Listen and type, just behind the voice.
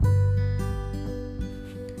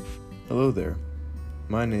Hello there,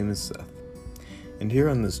 my name is Seth, and here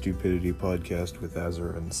on the Stupidity Podcast with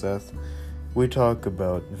Azursa and Seth, we talk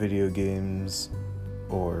about video games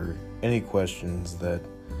or any questions that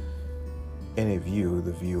any of you,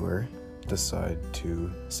 the viewer, decide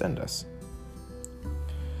to send us.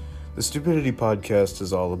 The Stupidity Podcast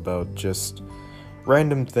is all about just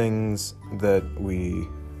random things that we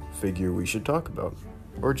figure we should talk about,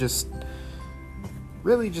 or just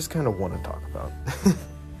kind of want to talk about.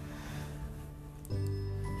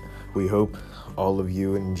 We hope all of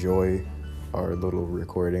you enjoy our little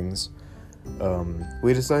recordings.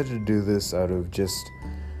 We decided to do this out of just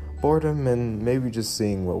boredom and maybe just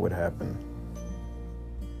seeing what would happen.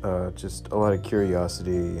 Just a lot of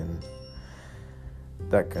curiosity and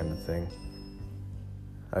that kind of thing.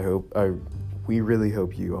 We really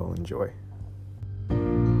hope you all enjoy.